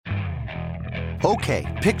Okay,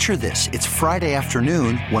 picture this. It's Friday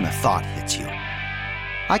afternoon when a thought hits you.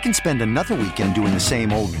 I can spend another weekend doing the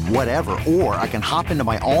same old whatever, or I can hop into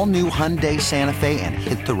my all-new Hyundai Santa Fe and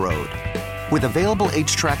hit the road. With available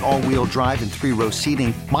H-Track all-wheel drive and 3-row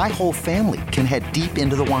seating, my whole family can head deep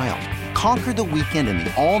into the wild. Conquer the weekend in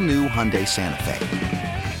the all-new Hyundai Santa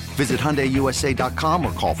Fe. Visit HyundaiUSA.com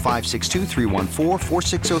or call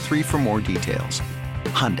 562-314-4603 for more details.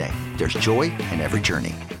 Hyundai, there's joy in every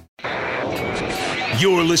journey.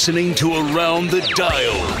 You're listening to Around the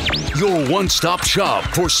Dial, your one-stop shop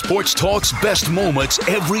for sports talk's best moments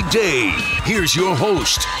every day. Here's your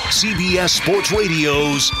host, CBS Sports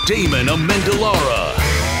Radio's Damon Amendolara.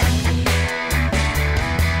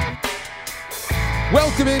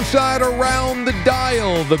 Welcome inside Around the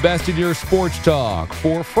Dial, the best in your sports talk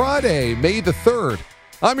for Friday, May the 3rd.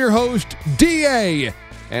 I'm your host, D.A.,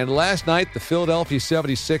 and last night, the Philadelphia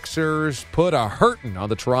 76ers put a hurting on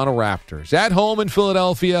the Toronto Raptors. At home in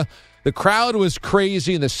Philadelphia, the crowd was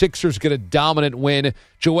crazy, and the Sixers get a dominant win.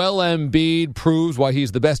 Joel Embiid proves why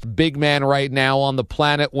he's the best big man right now on the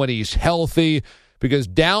planet when he's healthy, because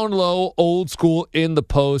down low, old school, in the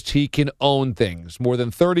post, he can own things. More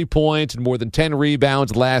than 30 points and more than 10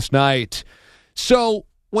 rebounds last night. So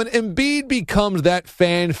when Embiid becomes that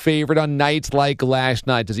fan favorite on nights like last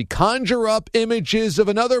night, does he conjure up images of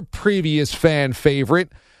another previous fan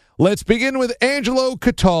favorite? Let's begin with Angelo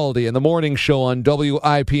Cataldi in the morning show on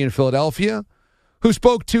WIP in Philadelphia, who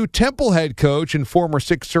spoke to Temple head coach and former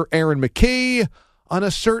Sixer Aaron McKie on a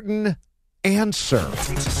certain answer.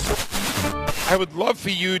 I would love for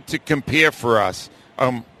you to compare for us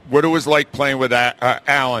what it was like playing with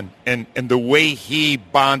Allen and the way he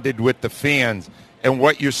bonded with the fans and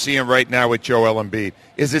what you're seeing right now with Joel Embiid.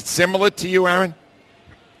 Is it similar to you, Aaron?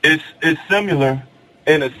 It's similar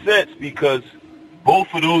in a sense because both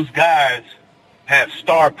of those guys have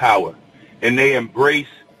star power, and they embrace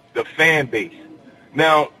the fan base.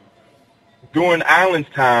 Now, during Allen's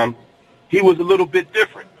time, he was a little bit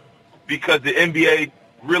different because the NBA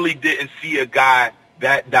really didn't see a guy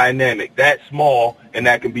that dynamic, that small, and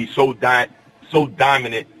that can be so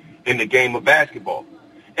dominant in the game of basketball.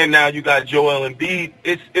 And now you got Joel Embiid.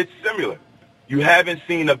 It's similar. You haven't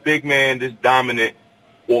seen a big man this dominant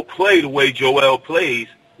or play the way Joel plays,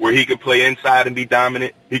 where he can play inside and be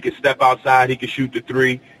dominant. He can step outside. He can shoot the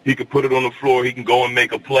three. He can put it on the floor. He can go and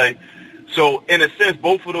make a play. So, in a sense,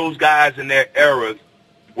 both of those guys in their eras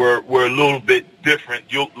were a little bit different,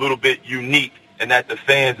 a little bit unique, and that the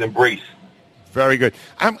fans embrace. Very good.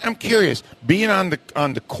 I'm curious, being on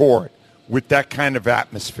the court with that kind of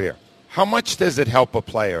atmosphere, how much does it help a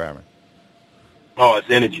player, Aaron? Oh, it's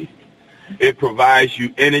energy. It provides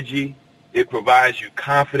you energy. It provides you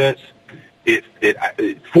confidence. It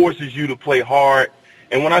forces you to play hard.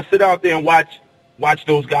 And when I sit out there and watch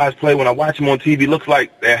those guys play, when I watch them on TV, it looks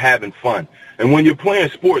like they're having fun. And when you're playing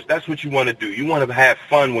sports, that's what you want to do. You want to have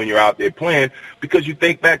fun when you're out there playing because you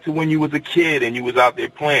think back to when you was a kid and you was out there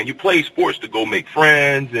playing. You play sports to go make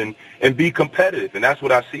friends and be competitive. And that's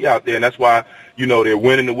what I see out there. And that's why, they're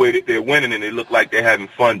winning the way that they're winning, and they look like they're having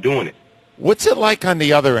fun doing it. What's it like on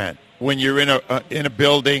the other end when you're in a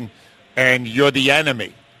building and you're the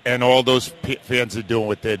enemy and all those fans are doing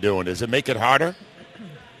what they're doing? Does it make it harder?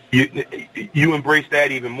 You embrace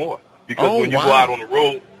that even more because when you go out on the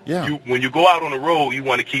road, when you go out on the road, you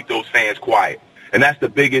want to keep those fans quiet. And that's the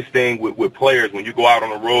biggest thing with players. When you go out on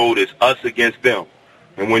the road, it's us against them.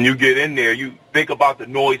 And when you get in there, you think about the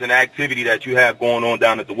noise and activity that you have going on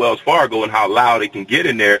down at the Wells Fargo and how loud it can get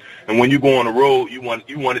in there. And when you go on the road, you want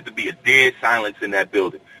it to be a dead silence in that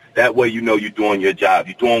building. That way you're doing your job.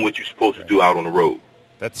 You're doing what you're supposed to do out on the road.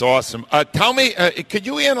 That's awesome. Tell me, could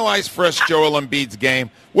you analyze for us Joel Embiid's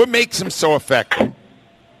game? What makes him so effective?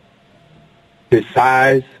 His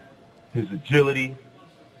size, his agility,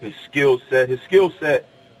 his skill set. His skill set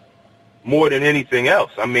more than anything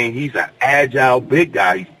else. I mean, he's an agile big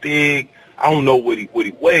guy. He's big. I don't know what he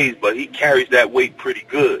weighs, but he carries that weight pretty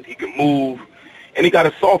good. He can move, and he got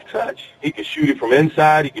a soft touch. He can shoot it from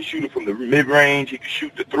inside. He can shoot it from the mid-range. He can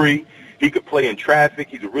shoot the three. He could play in traffic.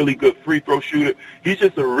 He's a really good free throw shooter. He's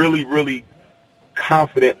just a really, really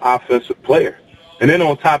confident offensive player. And then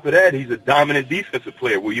on top of that, he's a dominant defensive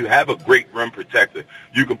player where you have a great rim protector.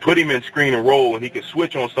 You can put him in screen and roll, and he can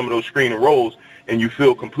switch on some of those screen and rolls, and you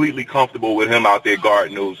feel completely comfortable with him out there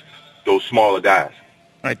guarding those smaller guys.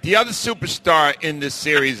 All right, the other superstar in this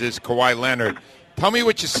series is Kawhi Leonard. Tell me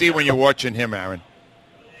what you see when you're watching him, Aaron.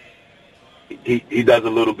 He does a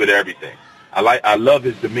little bit of everything. I love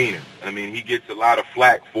his demeanor. I mean, he gets a lot of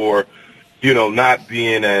flack for, not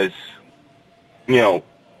being as,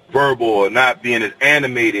 verbal or not being as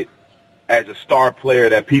animated as a star player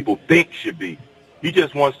that people think should be. He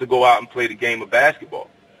just wants to go out and play the game of basketball.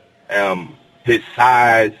 His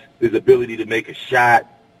size, his ability to make a shot,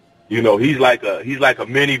 he's like a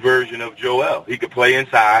mini version of Joel. He could play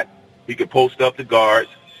inside. He could post up the guards.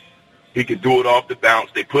 He could do it off the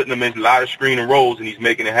bounce. They're putting him in a lot of screen and rolls, and he's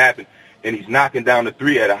making it happen. And he's knocking down the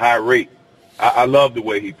three at a high rate. I love the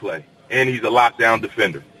way he plays. And he's a lockdown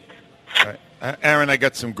defender. All right. Aaron, I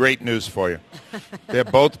got some great news for you. They're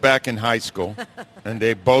both back in high school, and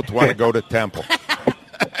they both want to go to Temple.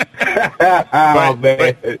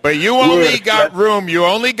 But you only got room. You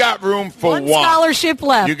only got room for one scholarship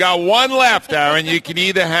left. You got one left, Aaron. You can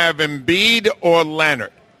either have Embiid or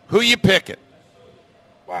Leonard. Who you picking?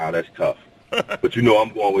 Wow, that's tough. But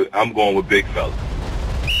I'm going with big fella.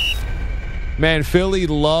 Man, Philly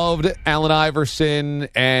loved Allen Iverson,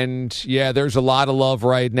 and yeah, there's a lot of love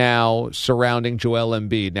right now surrounding Joel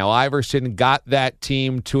Embiid. Now, Iverson got that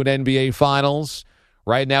team to an NBA Finals.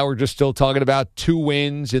 Right now, we're just still talking about 2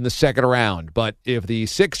 wins in the second round. But if the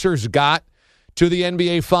Sixers got to the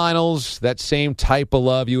NBA Finals, that same type of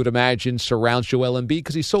love you would imagine surrounds Joel Embiid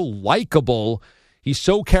because he's so likable, he's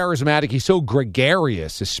so charismatic, he's so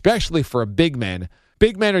gregarious, especially for a big man.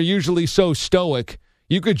 Big men are usually so stoic.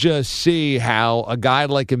 You could just see how a guy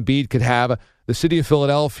like Embiid could have the city of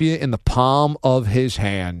Philadelphia in the palm of his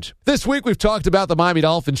hand. This week, we've talked about the Miami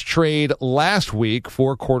Dolphins trade last week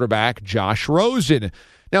for quarterback Josh Rosen.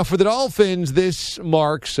 Now, for the Dolphins, this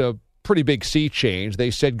marks a pretty big sea change.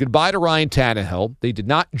 They said goodbye to Ryan Tannehill. They did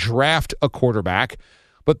not draft a quarterback,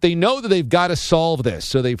 but they know that they've got to solve this.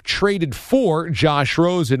 So they've traded for Josh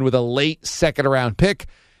Rosen with a late second-round pick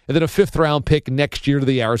and then a 5th-round pick next year to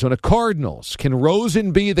the Arizona Cardinals. Can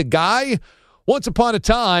Rosen be the guy? Once upon a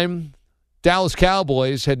time, Dallas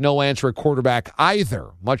Cowboys had no answer at quarterback either,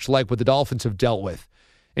 much like what the Dolphins have dealt with.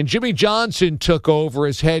 And Jimmy Johnson took over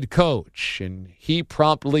as head coach, and he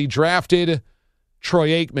promptly drafted Troy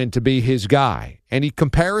Aikman to be his guy. Any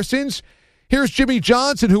comparisons? Here's Jimmy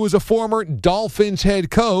Johnson, who was a former Dolphins head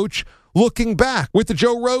coach, looking back with the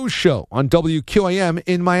Joe Rose Show on WQAM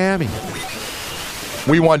in Miami.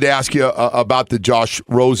 We wanted to ask you about the Josh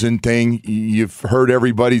Rosen thing. You've heard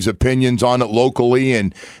everybody's opinions on it locally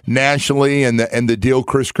and nationally, and the deal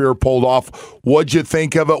Chris Grier pulled off. What'd you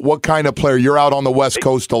think of it? What kind of player? You're out on the West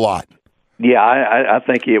Coast a lot. Yeah, I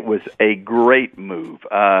think it was a great move.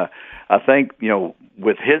 I think,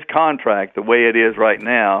 with his contract the way it is right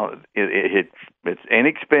now, it's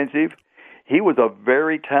inexpensive. He was a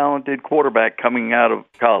very talented quarterback coming out of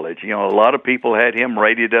college. A lot of people had him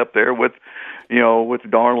rated up there with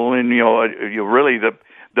Darnold and, really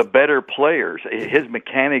the better players. His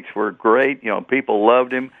mechanics were great. People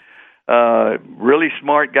loved him. Really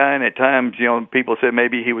smart guy, and at times, people said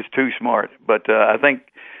maybe he was too smart. But I think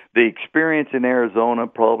the experience in Arizona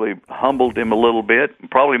probably humbled him a little bit,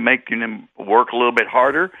 probably making him work a little bit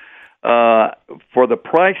harder. For the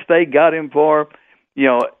price they got him for,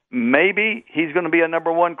 maybe he's going to be a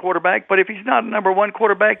number 1 quarterback, but if he's not a number 1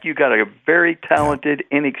 quarterback, you got a very talented,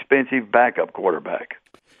 inexpensive backup quarterback.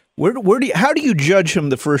 How do you judge him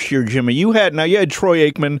the first year, Jimmy? You had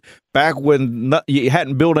Troy Aikman back when you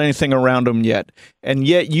hadn't built anything around him yet, and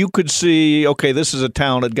yet you could see, okay, this is a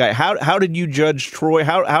talented guy. How did you judge Troy?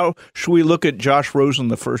 How should we look at Josh Rosen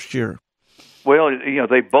the first year? Well,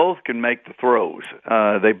 they both can make the throws.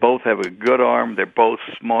 They both have a good arm. They're both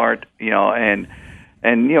smart, and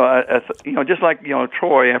just like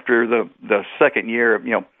Troy after the second year,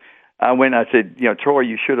 I said, Troy,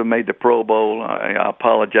 you should have made the Pro Bowl. I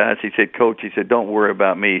apologize. He said, Coach, he said, don't worry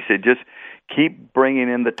about me. He said, just keep bringing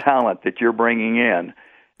in the talent that you're bringing in,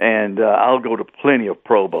 and I'll go to plenty of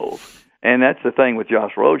Pro Bowls. And that's the thing with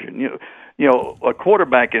Josh Rosen. A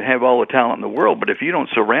quarterback can have all the talent in the world, but if you don't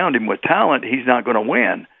surround him with talent, he's not going to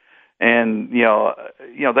win. And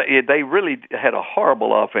they really had a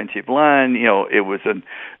horrible offensive line. It was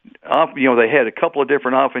they had a couple of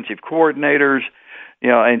different offensive coordinators.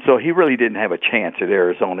 And so he really didn't have a chance at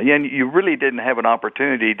Arizona. And you really didn't have an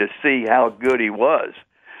opportunity to see how good he was.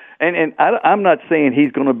 And I'm not saying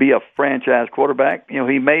he's going to be a franchise quarterback.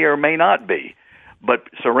 He may or may not be. But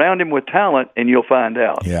surround him with talent, and you'll find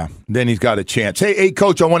out. Yeah, then he's got a chance. Hey,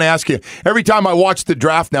 Coach, I want to ask you, every time I watch the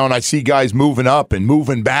draft now and I see guys moving up and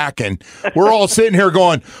moving back, and we're all sitting here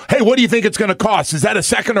going, hey, what do you think it's going to cost? Is that a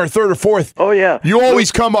second or third or fourth? Oh, yeah. You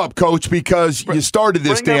always come up, Coach, because you started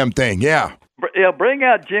this damn thing. Yeah. Yeah, bring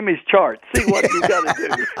out Jimmy's chart. See what you got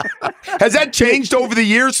to do. Has that changed over the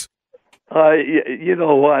years? You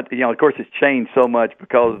know what? Of course, it's changed so much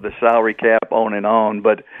because of the salary cap on and on,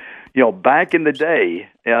 but back in the day,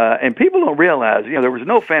 and people don't realize, there was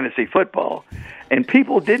no fantasy football, and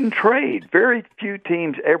people didn't trade. Very few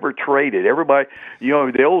teams ever traded. Everybody,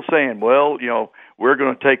 the old saying, well, we're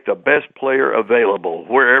going to take the best player available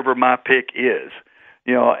wherever my pick is.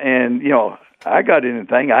 And I got in the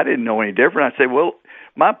thing. I didn't know any different. I said, well,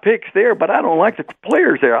 my pick's there, but I don't like the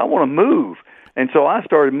players there. I want to move. And so I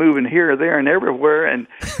started moving here, there, and everywhere, and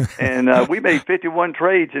we made 51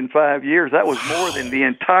 trades in 5 years. That was more than the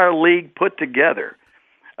entire league put together.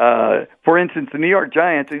 For instance, the New York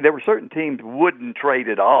Giants, there were certain teams wouldn't trade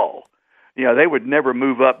at all. They would never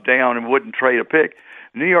move up, down, and wouldn't trade a pick.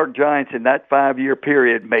 The New York Giants in that 5-year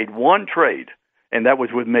period made one trade, and that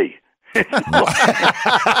was with me. but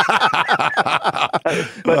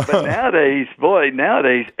nowadays,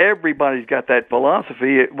 everybody's got that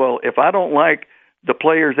philosophy. Well, if I don't like the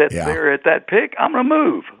players that's there at that pick, I'm going to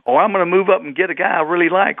move. Or I'm going to move up and get a guy I really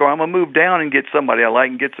like. Or I'm going to move down and get somebody I like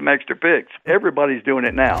and get some extra picks. Everybody's doing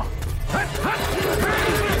it now.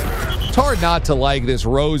 It's hard not to like this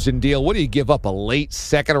Rosen deal. What do you give up, a late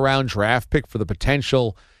second-round draft pick for the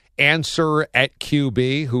potential answer at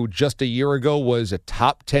QB, who just a year ago was a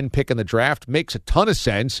top 10 pick in the draft? Makes a ton of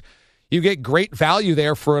sense. You get great value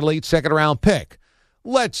there for a late second-round pick.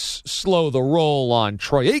 Let's slow the roll on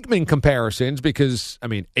Troy Aikman comparisons because,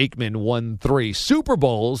 Aikman won 3 Super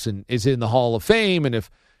Bowls and is in the Hall of Fame, and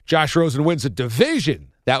if Josh Rosen wins a division,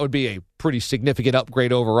 that would be a pretty significant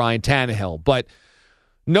upgrade over Ryan Tannehill. But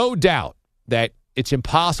no doubt that it's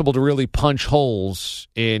impossible to really punch holes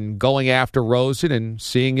in going after Rosen and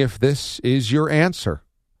seeing if this is your answer.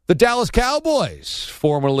 The Dallas Cowboys,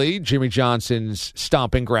 formerly Jimmy Johnson's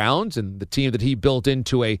stomping grounds and the team that he built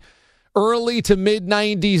into a early to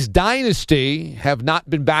mid-'90s dynasty, have not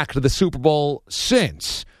been back to the Super Bowl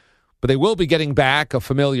since. But they will be getting back a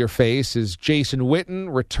familiar face as Jason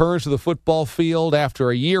Witten returns to the football field after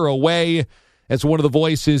a year away as one of the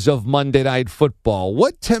voices of Monday Night Football.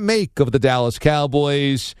 What to make of the Dallas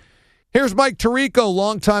Cowboys? Here's Mike Tirico,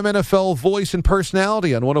 longtime NFL voice and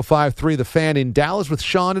personality on 105.3 The Fan in Dallas with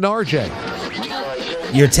Sean and RJ.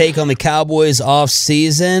 Your take on the Cowboys off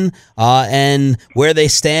season and where they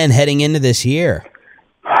stand heading into this year.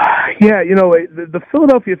 Yeah, the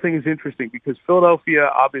Philadelphia thing is interesting because Philadelphia,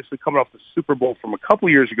 obviously coming off the Super Bowl from a couple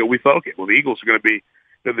years ago, we thought, okay, well, the Eagles are going to be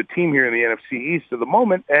the team here in the NFC East at the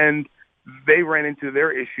moment, and they ran into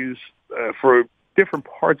their issues for different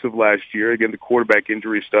parts of last year. Again, the quarterback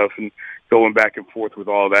injury stuff and going back and forth with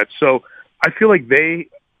all of that. So I feel like they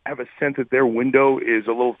have a sense that their window is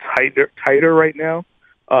a little tighter right now.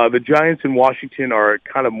 The Giants in Washington are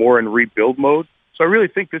kind of more in rebuild mode. So I really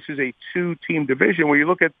think this is a 2-team division. When you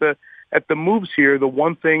look at the moves here, the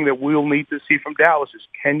one thing that we'll need to see from Dallas is,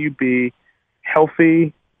 can you be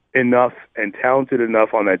healthy enough and talented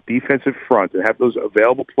enough on that defensive front and have those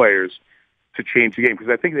available players to change the game? Because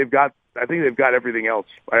I think they've got everything else.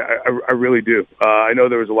 I really do. I know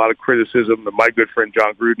there was a lot of criticism that my good friend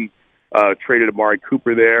John Gruden traded Amari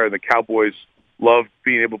Cooper there, and the Cowboys loved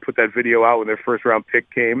being able to put that video out when their first-round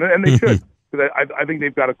pick came, and they should. Because I think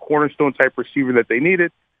they've got a cornerstone-type receiver that they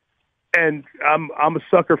needed, and I'm a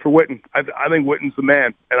sucker for Witten. I think Witten's the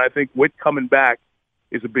man, and I think Witt coming back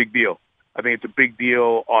is a big deal. I think it's a big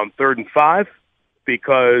deal on 3rd and 5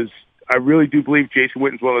 because I really do believe Jason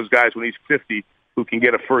Witten's one of those guys when he's 50 who can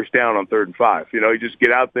get a first down on 3rd and 5. You just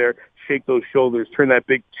get out there, shake those shoulders, turn that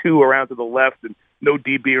big 2 around to the left, and no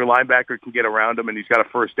DB or linebacker can get around him, and he's got a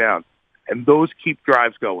first down. And those keep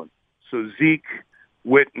drives going. So Zeke,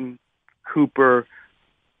 Witten, Cooper,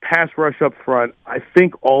 pass rush up front, I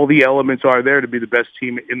think all the elements are there to be the best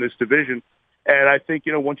team in this division. And I think,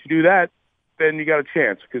 once you do that, then you got a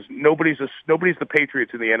chance because nobody's the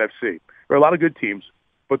Patriots in the NFC. There are a lot of good teams,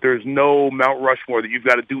 but there's no Mount Rushmore that you've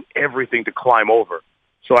got to do everything to climb over.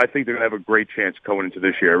 So I think they're going to have a great chance going into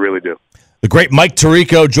this year. I really do. The great Mike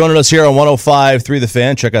Tirico joining us here on 105.3 The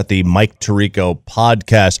Fan. Check out the Mike Tirico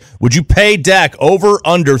podcast. Would you pay Dak over,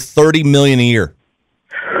 under $30 million a year?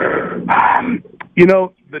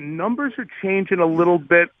 The numbers are changing a little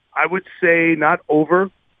bit. I would say not over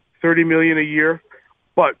 $30 million a year,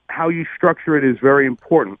 but how you structure it is very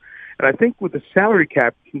important. And I think with the salary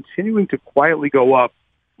cap continuing to quietly go up,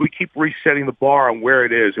 we keep resetting the bar on where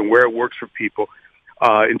it is and where it works for people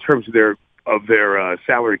in terms of their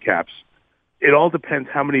salary caps. It all depends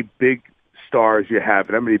how many big stars you have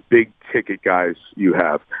and how many big ticket guys you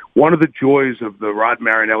have. One of the joys of the Rod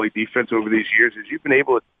Marinelli defense over these years is you've been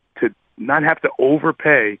able to not have to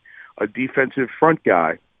overpay a defensive front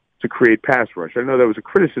guy to create pass rush. I know that was a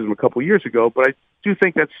criticism a couple of years ago, but I do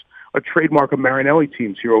think that's a trademark of Marinelli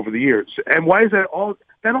teams here over the years. And why is that all?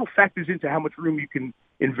 That all factors into how much room you can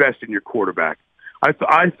invest in your quarterback.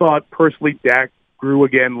 I thought personally Dak grew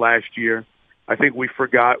again last year. I think we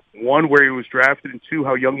forgot, 1, where he was drafted, and 2,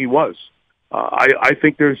 how young he was. I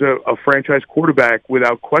think there's a franchise quarterback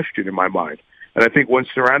without question in my mind. And I think once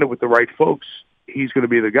surrounded with the right folks, he's going to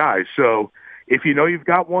be the guy. So if you know you've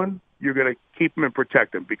got one, you're going to keep him and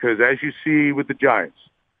protect him, because as you see with the Giants,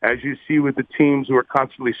 as you see with the teams who are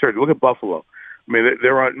constantly searching, look at Buffalo. I mean,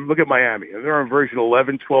 look at Miami. They're on version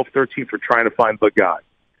 11, 12, 13 for trying to find the guy.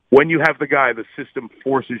 When you have the guy, the system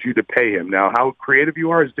forces you to pay him. Now, how creative you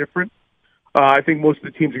are is different. I think most of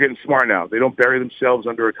the teams are getting smart now. They don't bury themselves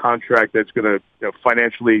under a contract that's going to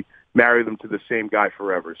financially marry them to the same guy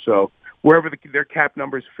forever. So wherever their cap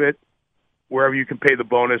numbers fit, wherever you can pay the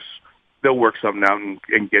bonus, they'll work something out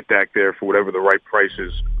and get back there for whatever the right price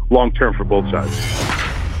is long-term for both sides.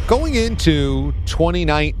 Going into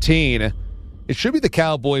 2019, it should be the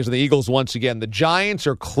Cowboys and the Eagles once again. The Giants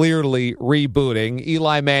are clearly rebooting.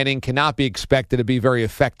 Eli Manning cannot be expected to be very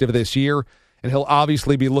effective this year, and he'll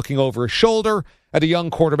obviously be looking over his shoulder at a young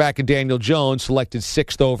quarterback in Daniel Jones, selected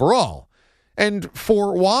 6th overall. And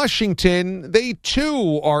for Washington, they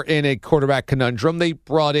too are in a quarterback conundrum. They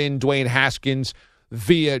brought in Dwayne Haskins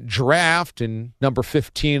via draft in number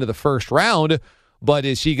 15 of the first round. But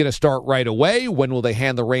is he going to start right away? When will they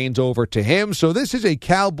hand the reins over to him? So this is a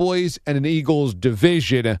Cowboys and an Eagles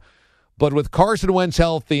division. But with Carson Wentz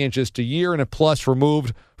healthy and just a year and a plus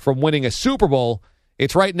removed from winning a Super Bowl,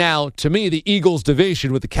 it's right now, to me, the Eagles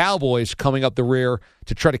division with the Cowboys coming up the rear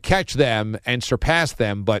to try to catch them and surpass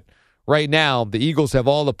them. But right now, the Eagles have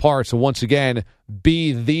all the parts to once again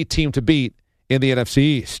be the team to beat in the NFC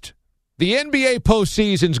East. The NBA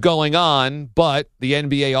postseason's going on, but the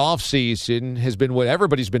NBA offseason has been what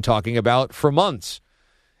everybody's been talking about for months.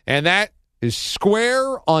 And that is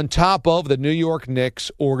square on top of the New York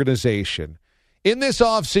Knicks organization. In this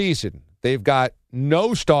offseason, they've got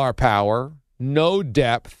no star power, no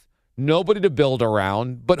depth, nobody to build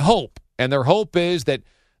around, but hope. And their hope is that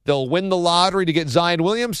they'll win the lottery to get Zion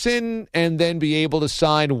Williamson and then be able to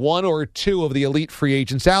sign one or two of the elite free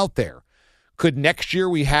agents out there. Could next year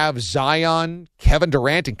we have Zion, Kevin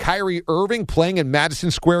Durant, and Kyrie Irving playing in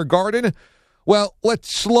Madison Square Garden? Well,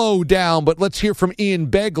 let's slow down, but let's hear from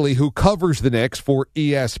Ian Begley, who covers the Knicks for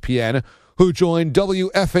ESPN, who joined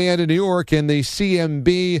WFAN in New York and the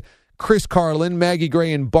CMB Chris Carlin, Maggie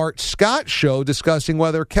Gray, and Bart Scott show discussing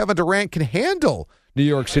whether Kevin Durant can handle New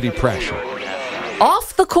York City pressure.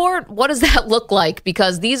 Off the court, what does that look like?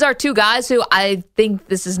 Because these are two guys who, I think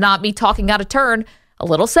this is not me talking out of turn, a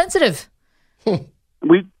little sensitive.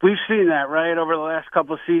 We've seen that, right, over the last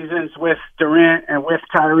couple of seasons with Durant and with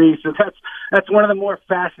Kyrie. So that's one of the more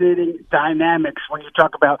fascinating dynamics when you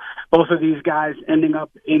talk about both of these guys ending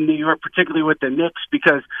up in New York, particularly with the Knicks,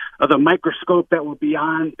 because of the microscope that will be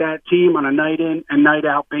on that team on a night-in and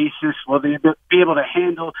night-out basis. Will they be able to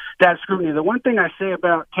handle that scrutiny? The one thing I say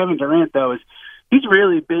about Kevin Durant, though, is he's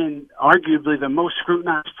really been arguably the most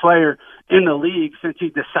scrutinized player in the league since he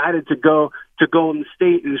decided to go to Golden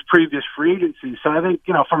State in his previous free agency. So I think,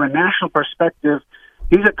 from a national perspective,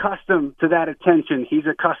 he's accustomed to that attention. He's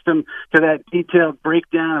accustomed to that detailed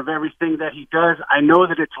breakdown of everything that he does. I know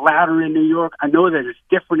that it's louder in New York. I know that it's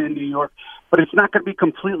different in New York, but it's not going to be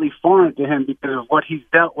completely foreign to him because of what he's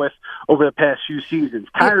dealt with over the past few seasons.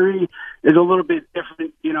 Kyrie is a little bit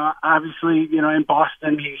different. Obviously, in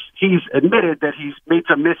Boston, he's admitted that he's made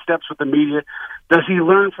some missteps with the media. Does he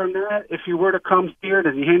learn from that? If he were to come here,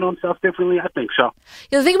 does he handle himself differently? I think so.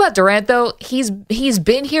 The thing about Durant, though, he's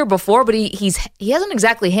been here before, but he hasn't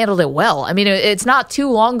exactly handled it well. I mean, it's not too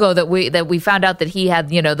long ago that we found out that he had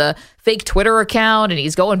the fake Twitter account and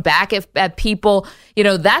he's going back at people.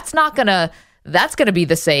 That's going to be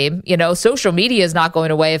the same. Social media is not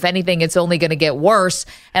going away. If anything, it's only going to get worse.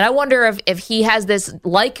 And I wonder if he has this,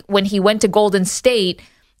 like when he went to Golden State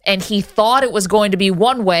and he thought it was going to be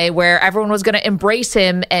one way where everyone was going to embrace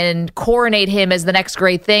him and coronate him as the next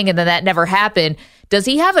great thing, and then that never happened. Does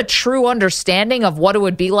he have a true understanding of what it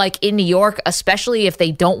would be like in New York, especially if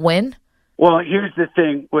they don't win? Well, here's the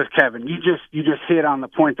thing with Kevin. You just hit on the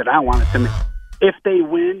point that I wanted to make. If they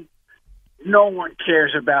win, no one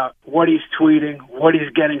cares about what he's tweeting, what he's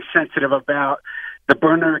getting sensitive about, the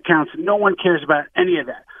burner accounts. No one cares about any of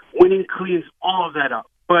that. Winning cleans all of that up.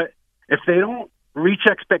 But if they don't reach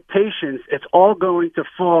expectations, it's all going to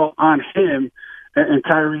fall on him and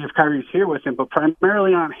Kyrie if Kyrie's here with him, but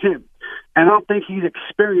primarily on him. And I don't think he's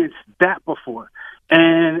experienced that before.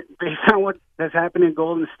 And based on what has happened in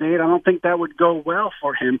Golden State, I don't think that would go well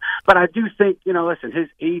for him. But I do think, listen, his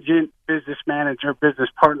agent, business manager, business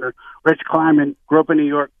partner, Rich Kleiman, grew up in New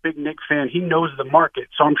York, big Knicks fan. He knows the market.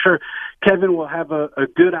 So I'm sure Kevin will have a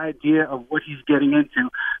good idea of what he's getting into.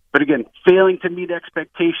 But again, failing to meet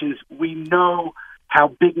expectations, we know how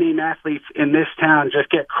big-name athletes in this town just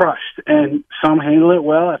get crushed. And some handle it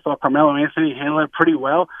well. I thought Carmelo Anthony handled it pretty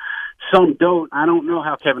well. Some don't. I don't know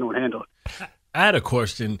how Kevin would handle it. I had a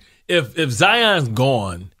question. If Zion's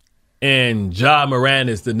gone and Ja Morant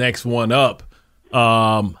is the next one up,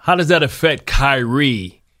 how does that affect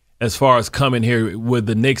Kyrie as far as coming here? Would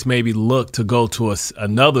the Knicks maybe look to go to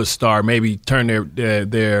another star, maybe turn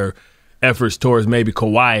their efforts towards maybe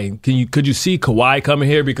Kawhi? Could you see Kawhi coming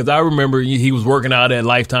here? Because I remember he was working out at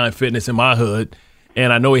Lifetime Fitness in my hood,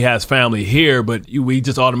 and I know he has family here, but we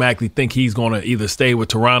just automatically think he's going to either stay with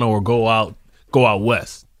Toronto or go out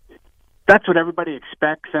west. That's what everybody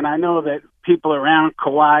expects, and I know that people around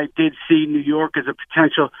Kawhi did see New York as a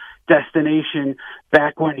potential destination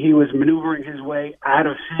back when he was maneuvering his way out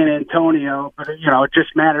of San Antonio. But, it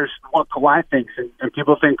just matters what Kawhi thinks, and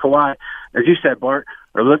people think Kawhi, as you said, Bart,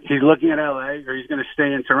 he's looking at L.A. or he's going to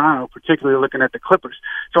stay in Toronto, particularly looking at the Clippers.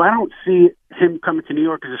 So I don't see him coming to New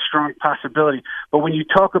York as a strong possibility. But when you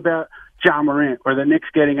talk about Ja Morant or the Knicks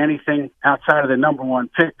getting anything outside of the number one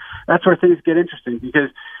pick, that's where things get interesting because,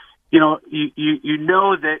 you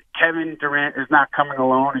know that Kevin Durant is not coming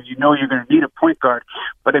alone, and you're going to need a point guard.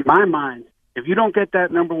 But in my mind, if you don't get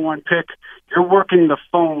that number one pick, you're working the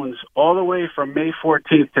phones all the way from May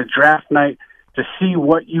 14th to draft night to see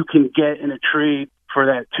what you can get in a trade for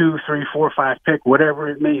that 2, 3, 4, 5 pick, whatever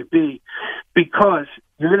it may be, because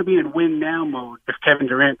you're going to be in win now mode if Kevin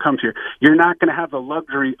Durant comes here. You're not going to have the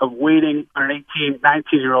luxury of waiting on an 18,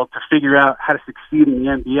 19-year-old to figure out how to succeed in the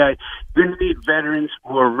NBA. You're going to need veterans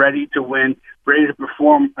who are ready to win, ready to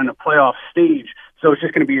perform on a playoff stage. So it's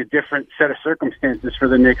just going to be a different set of circumstances for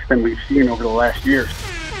the Knicks than we've seen over the last years.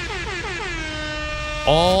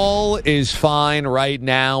 All is fine right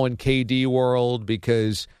now in KD world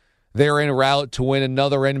because they're en route to win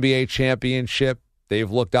another NBA championship. They've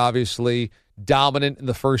looked obviously dominant in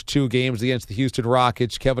the first 2 games against the Houston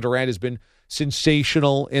Rockets. Kevin Durant has been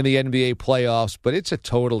sensational in the NBA playoffs, but it's a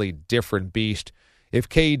totally different beast if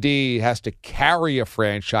KD has to carry a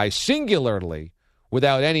franchise singularly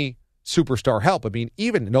without any superstar help. I mean,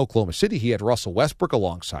 even in Oklahoma City, he had Russell Westbrook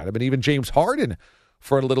alongside him and even James Harden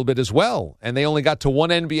for a little bit as well, and they only got to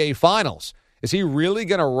 1 NBA Finals. Is he really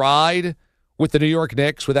going to ride with the New York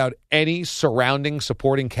Knicks without any surrounding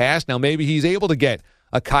supporting cast? Now, maybe he's able to get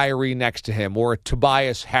a Kyrie next to him or a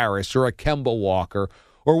Tobias Harris or a Kemba Walker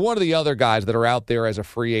or one of the other guys that are out there as a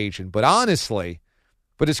free agent. But honestly,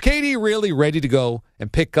 is KD really ready to go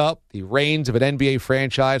and pick up the reins of an NBA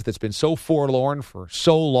franchise that's been so forlorn for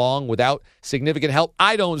so long without significant help?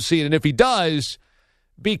 I don't see it. And if he does,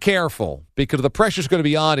 be careful because the pressure's going to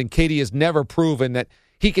be on, and KD has never proven that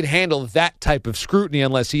he can handle that type of scrutiny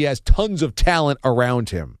unless he has tons of talent around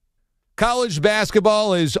him. College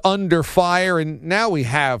basketball is under fire, and now we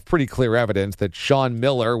have pretty clear evidence that Sean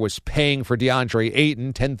Miller was paying for DeAndre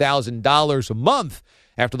Ayton $10,000 a month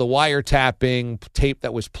after the wiretapping tape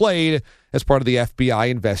that was played as part of the FBI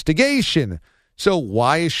investigation. So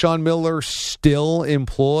why is Sean Miller still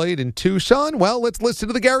employed in Tucson? Well, let's listen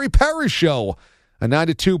to the Gary Parrish Show, a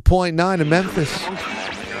 92.9 in Memphis.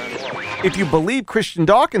 If you believe Christian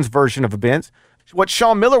Dawkins' version of events, what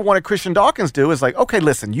Sean Miller wanted Christian Dawkins to do is like, okay,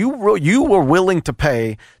 listen, you were willing to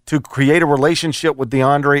pay to create a relationship with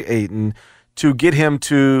DeAndre Ayton to get him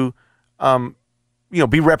to,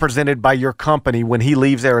 be represented by your company when he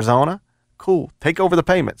leaves Arizona. Cool, take over the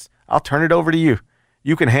payments. I'll turn it over to you.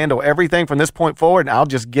 You can handle everything from this point forward, and I'll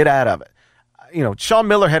just get out of it. Sean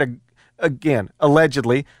Miller had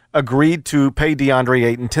allegedly agreed to pay DeAndre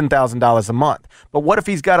Ayton $10,000 a month. But what if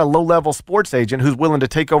he's got a low-level sports agent who's willing to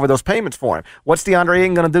take over those payments for him? What's DeAndre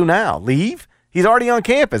Ayton going to do now? Leave? He's already on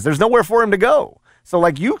campus. There's nowhere for him to go. So,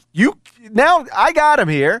 now I got him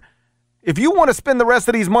here. If you want to spend the rest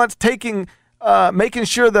of these months making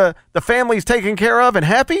sure the family's taken care of and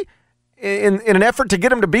happy in an effort to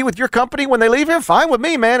get him to be with your company when they leave here, fine with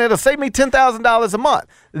me, man. It'll save me $10,000 a month.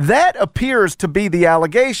 That appears to be the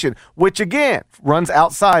allegation, which, again, runs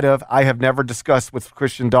outside of I have never discussed with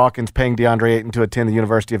Christian Dawkins paying DeAndre Ayton to attend the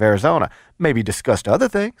University of Arizona. Maybe discussed other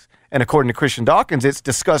things. And according to Christian Dawkins, it's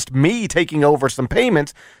discussed me taking over some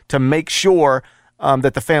payments to make sure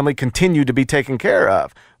that the family continued to be taken care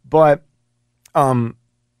of. But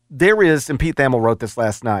there is, and Pete Thamel wrote this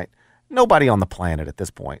last night, nobody on the planet at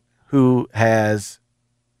this point who has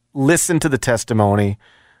listened to the testimony,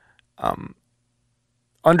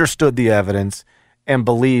 understood the evidence, and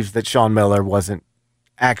believes that Sean Miller wasn't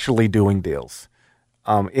actually doing deals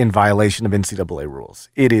in violation of NCAA rules.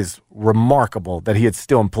 It is remarkable that he is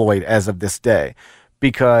still employed as of this day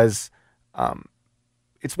because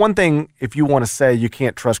it's one thing if you want to say you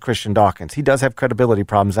can't trust Christian Dawkins. He does have credibility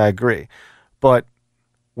problems, I agree. But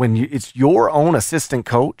when it's your own assistant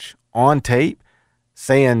coach on tape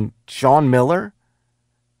saying Sean Miller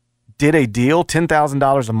did a deal,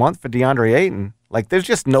 $10,000 a month for DeAndre Ayton, Like, there's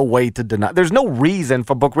just no way to deny. There's no reason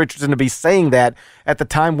for Book Richardson to be saying that at the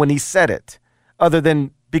time when he said it, other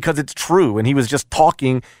than because it's true and he was just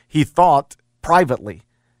talking, he thought, privately.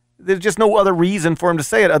 There's just no other reason for him to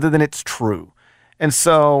say it other than it's true. And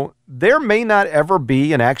so there may not ever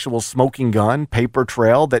be an actual smoking gun, paper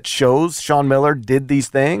trail that shows Sean Miller did these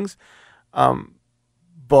things,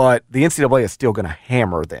 but the NCAA is still going to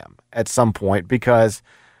hammer them at some point because,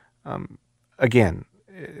 again,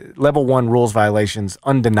 level 1 rules violations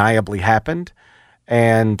undeniably happened,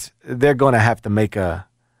 and they're going to have to make an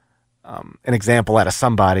example out of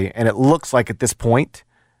somebody. And it looks like at this point,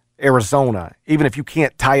 Arizona, even if you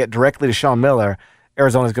can't tie it directly to Sean Miller,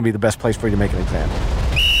 Arizona is going to be the best place for you to make an example.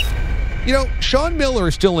 You know, Sean Miller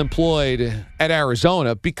is still employed at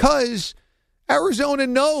Arizona because Arizona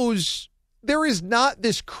knows there is not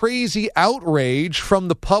this crazy outrage from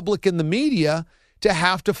the public and the media to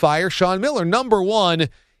have to fire Sean Miller. Number one,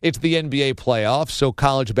 it's the NBA playoffs, so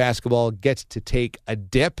college basketball gets to take a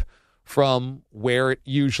dip from where it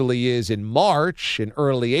usually is in March and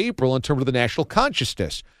early April in terms of the national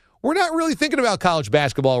consciousness. We're not really thinking about college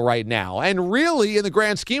basketball right now. And really, in the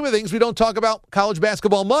grand scheme of things, we don't talk about college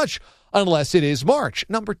basketball much unless it is March.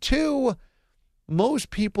 Number two,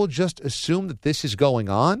 most people just assume that this is going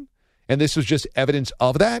on, and this was just evidence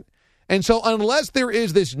of that. And so unless there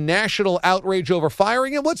is this national outrage over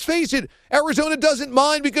firing him, let's face it, Arizona doesn't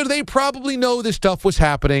mind because they probably know this stuff was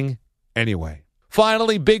happening anyway.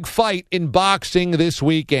 Finally, big fight in boxing this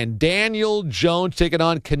weekend. Daniel Jones taking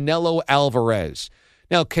on Canelo Alvarez.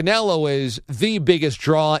 Now, Canelo is the biggest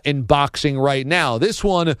draw in boxing right now. This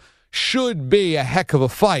one should be a heck of a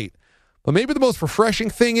fight. But maybe the most refreshing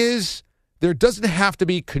thing is there doesn't have to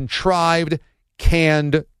be contrived,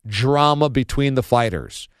 canned drama between the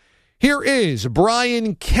fighters. Here is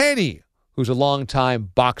Brian Kenny, who's a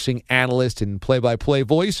longtime boxing analyst and play-by-play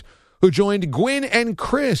voice, who joined Gwynn and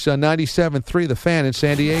Chris on 97.3 The Fan in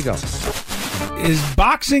San Diego. Is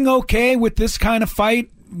boxing okay with this kind of fight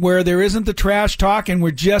where there isn't the trash talk and we're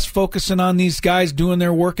just focusing on these guys doing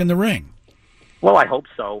their work in the ring? Well, I hope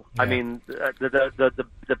so. Yeah. I mean,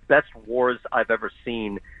 the best wars I've ever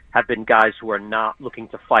seen have been guys who are not looking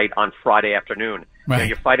to fight on Friday afternoon. Right. You know,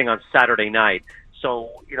 you're fighting on Saturday night. So,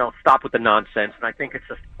 stop with the nonsense. And I think it's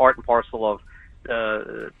just part and parcel of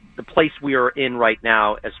the place we are in right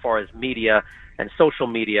now as far as media and social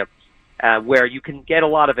media, where you can get a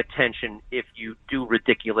lot of attention if you do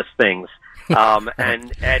ridiculous things.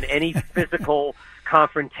 And any physical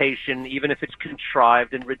confrontation, even if it's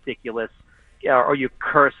contrived and ridiculous, or you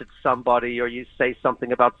curse at somebody or you say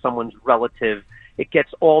something about someone's relative, it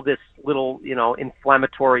gets all this little,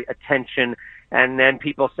 inflammatory attention. And then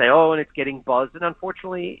people say, oh, and it's getting buzzed. And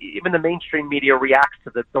unfortunately, even the mainstream media reacts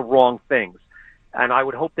to the wrong things. And I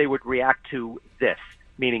would hope they would react to this,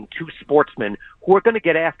 meaning two sportsmen who are going to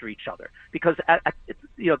get after each other. Because,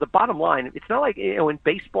 the bottom line, it's not like, in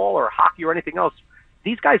baseball or hockey or anything else,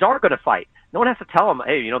 these guys are going to fight. No one has to tell them,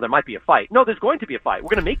 hey, there might be a fight. No, there's going to be a fight. We're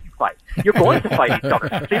going to make you fight. You're going to fight each other.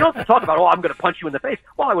 So you don't have to talk about, oh, I'm going to punch you in the face.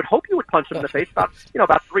 Well, I would hope you would punch him in the face about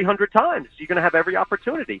 300 times. You're going to have every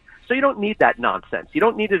opportunity. So you don't need that nonsense. You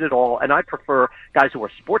don't need it at all. And I prefer guys who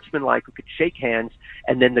are sportsmanlike, who could shake hands,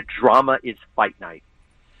 and then the drama is fight night.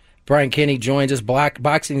 Brian Kenny joins us,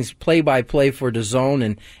 boxing's play-by-play for DAZN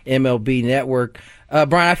and MLB Network.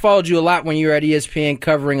 Brian, I followed you a lot when you were at ESPN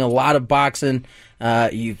covering a lot of boxing.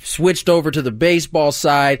 You've switched over to the baseball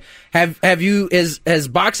side. Has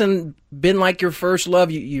boxing been like your first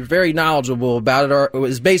love? You're very knowledgeable about it, or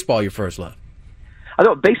is baseball your first love? I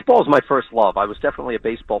know baseball is my first love. I was definitely a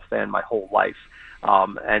baseball fan my whole life.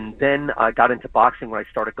 And then I got into boxing when I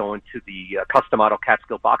started going to the Custom Auto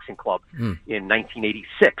Catskill Boxing Club in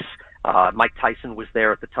 1986. Mike Tyson was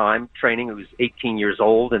there at the time training. He was 18 years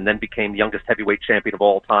old and then became the youngest heavyweight champion of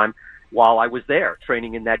all time while I was there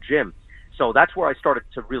training in that gym. So that's where I started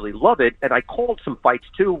to really love it. And I called some fights,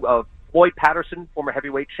 too. Floyd Patterson, former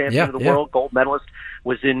heavyweight champion of the world, gold medalist,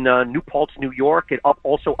 was in New Paltz, New York, and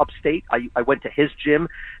also upstate. I went to his gym.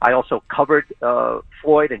 I also covered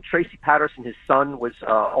Floyd, and Tracy Patterson, his son, was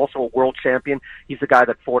also a world champion. He's the guy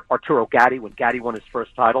that fought Arturo Gatti when Gatti won his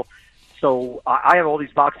first title. So I have all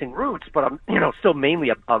these boxing roots, but I'm still mainly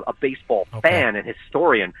a baseball fan and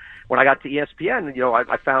historian. When I got to ESPN,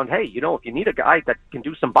 I found, hey, if you need a guy that can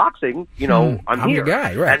do some boxing, I'm here. Your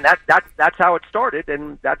guy, right? And that's how it started.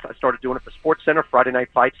 And I started doing it for SportsCenter. Friday Night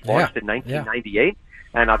Fights launched in 1998,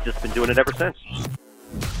 and I've just been doing it ever since.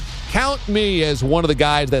 Count me as one of the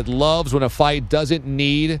guys that loves when a fight doesn't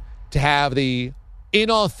need to have the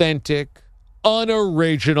inauthentic,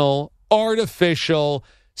 unoriginal, artificial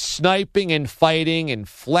sniping and fighting and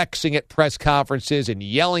flexing at press conferences and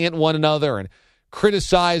yelling at one another and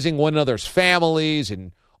criticizing one another's families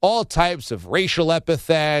and all types of racial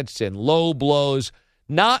epithets and low blows.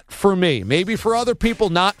 Not for me. Maybe for other people,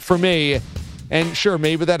 not for me. And sure,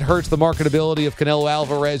 maybe that hurts the marketability of Canelo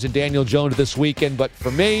Alvarez and Daniel Jones this weekend, but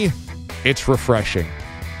for me, it's refreshing.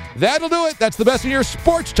 That'll do it. That's the best in your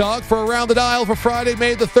sports talk for Around the Dial for Friday,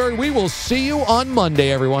 May the 3rd. We will see you on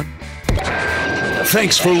Monday, everyone.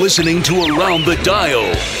 Thanks for listening to Around the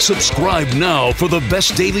Dial. Subscribe now for the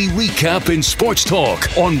best daily recap in sports talk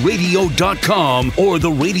on radio.com or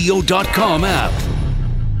the radio.com app.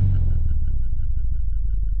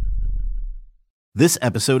 This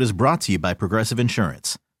episode is brought to you by Progressive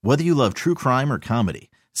Insurance. Whether you love true crime or comedy,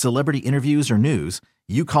 celebrity interviews or news,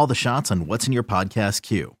 you call the shots on what's in your podcast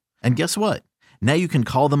queue. And guess what? Now you can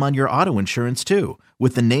call them on your auto insurance too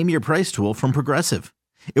with the Name Your Price tool from Progressive.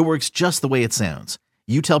 It works just the way it sounds.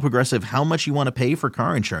 You tell Progressive how much you want to pay for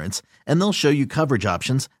car insurance, and they'll show you coverage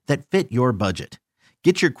options that fit your budget.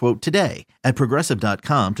 Get your quote today at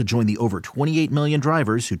Progressive.com to join the over 28 million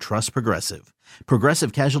drivers who trust Progressive.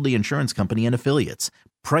 Progressive Casualty Insurance Company and Affiliates.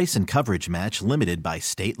 Price and coverage match limited by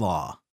state law.